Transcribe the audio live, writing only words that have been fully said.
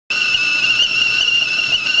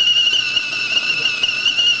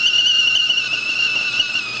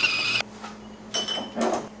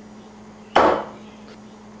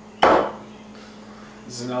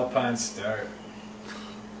start.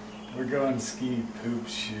 We're going ski poop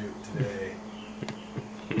shoot today.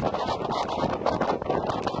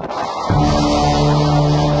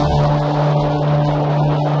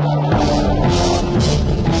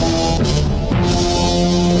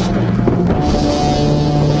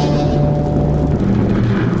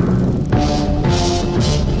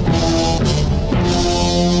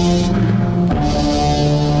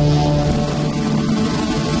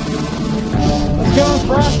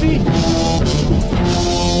 Frosty? You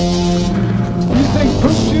think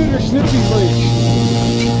poop shoot or Snoopy bleach?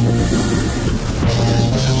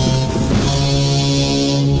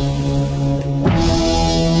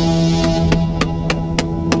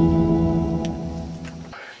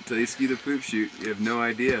 Until you ski the poop shoot, you have no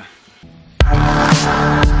idea.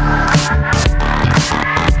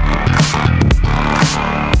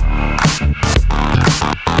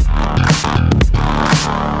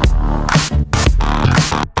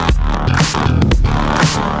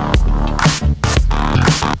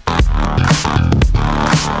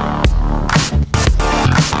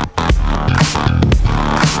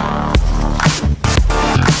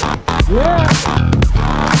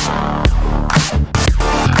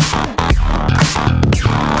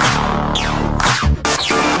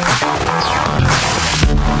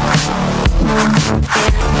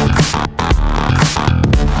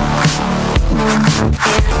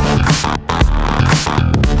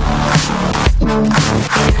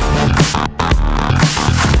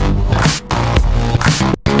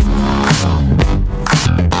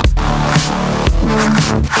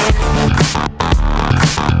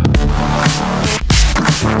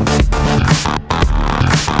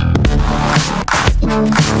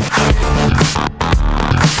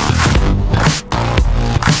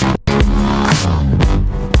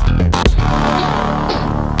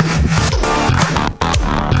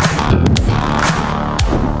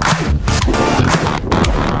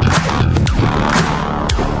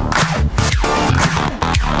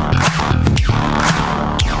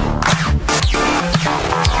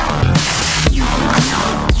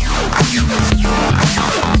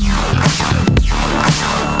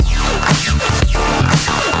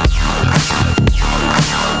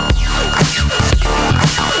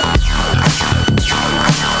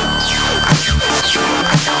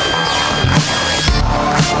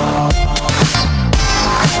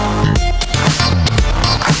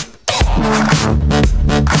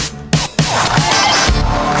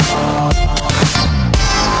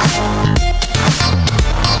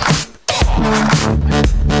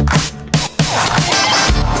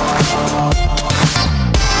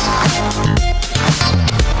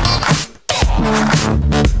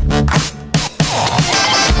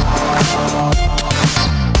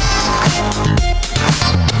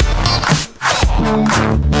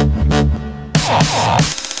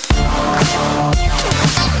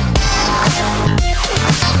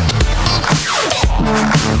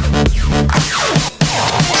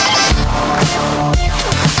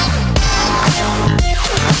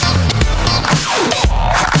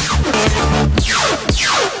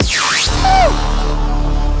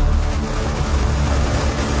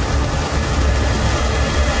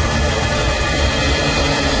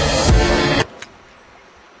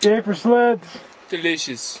 Paper sleds.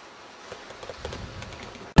 Delicious.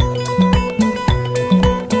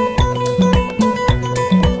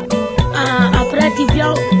 Après, tu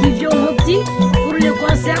viens au Mopti pour le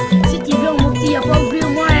concert. Si tu viens au Mopti, il n'y a pas oublié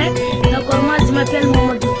moi. Hein? D'accord, moi je m'appelle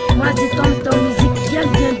Mamadou. Moi je tombe ton musique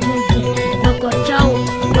bien. D'accord, ciao.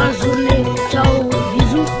 Bonne journée. Ciao.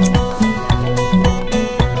 Bisous.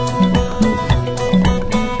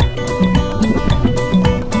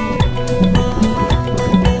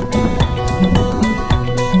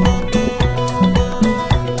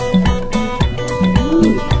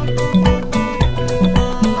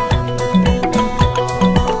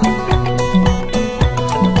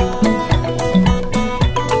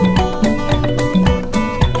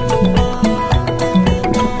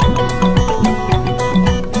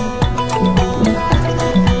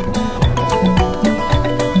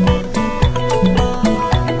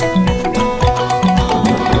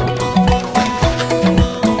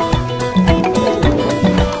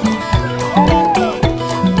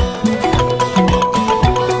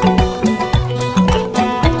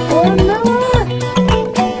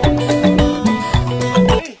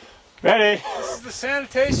 Ready? This is the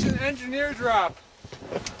sanitation engineer drop.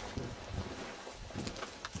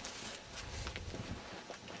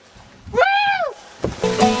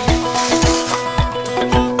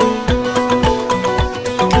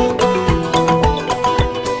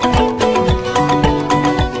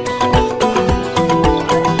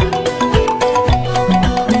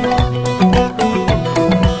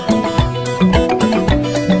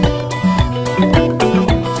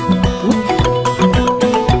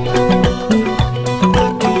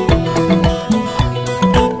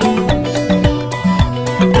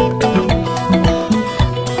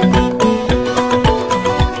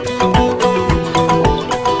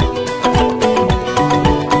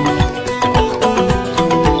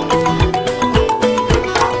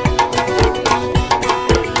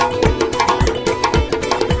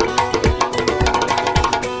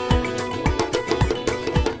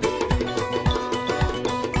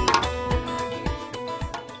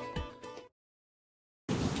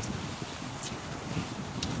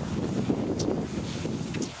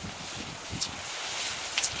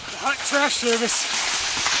 crash service.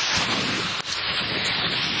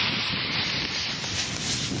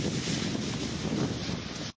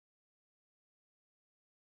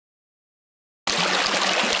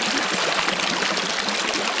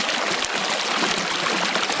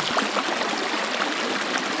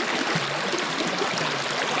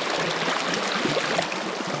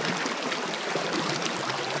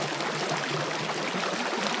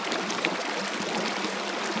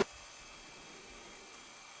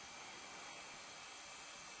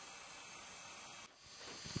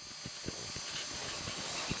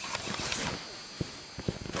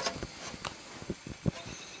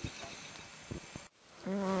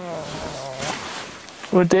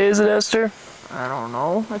 What day is it, Esther? I don't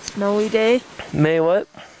know. A snowy day. May what?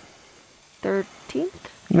 13th?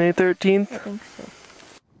 May 13th? I think so.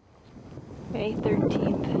 May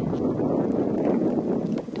 13th.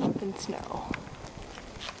 Dumping snow.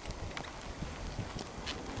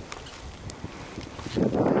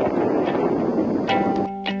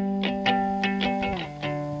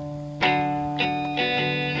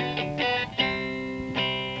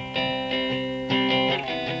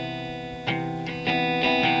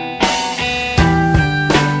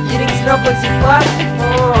 Snowflakes and plastic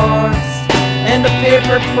forks and a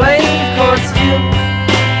paper plate. Of course you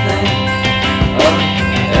think of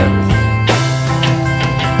everything.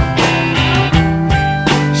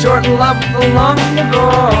 Short in love with a long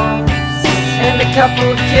divorce and a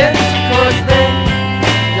couple of kids. Of course they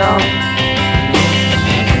don't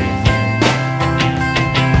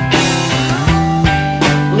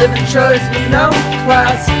live in trailers with no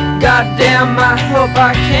class. Goddamn, I hope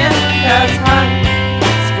I can pass high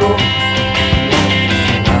school.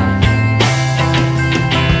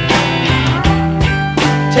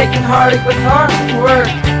 Taking heartache with hard work.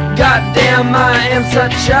 Goddamn, I am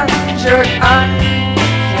such a jerk. I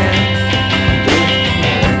can't do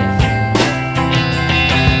anything.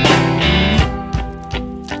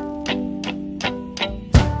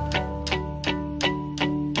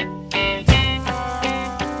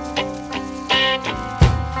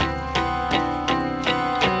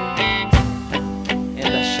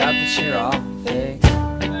 And I shot the cheer off the face,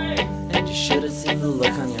 and you should have seen the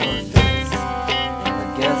look on your face.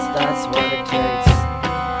 Guess that's what it takes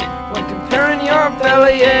when comparing your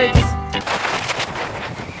belly aches.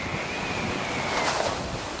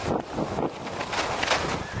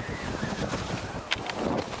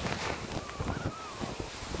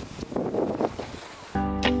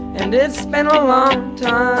 And it's been a long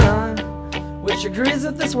time, which agrees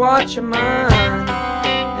with this watch of mine.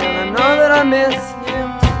 And I know that I miss you,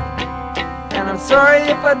 and I'm sorry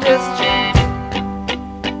if I dissed you.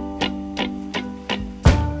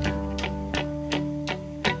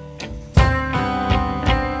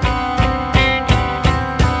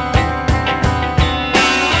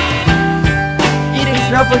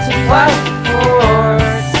 Snowflakes with plastic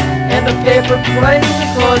forks and a paper plate.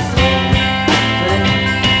 Of course you think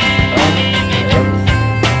of everything.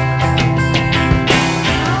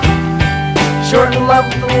 Short in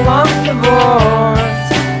love with a long divorce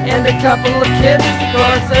and a couple of kids. Of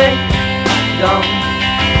course they don't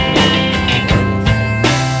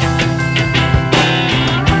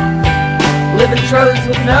live in trailers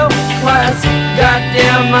with no class.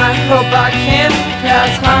 Goddamn, I hope I can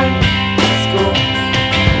pass high school.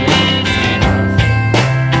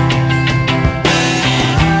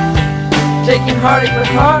 Taking heartache with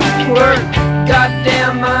hard work.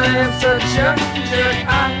 Goddamn, I am such a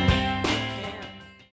jerk.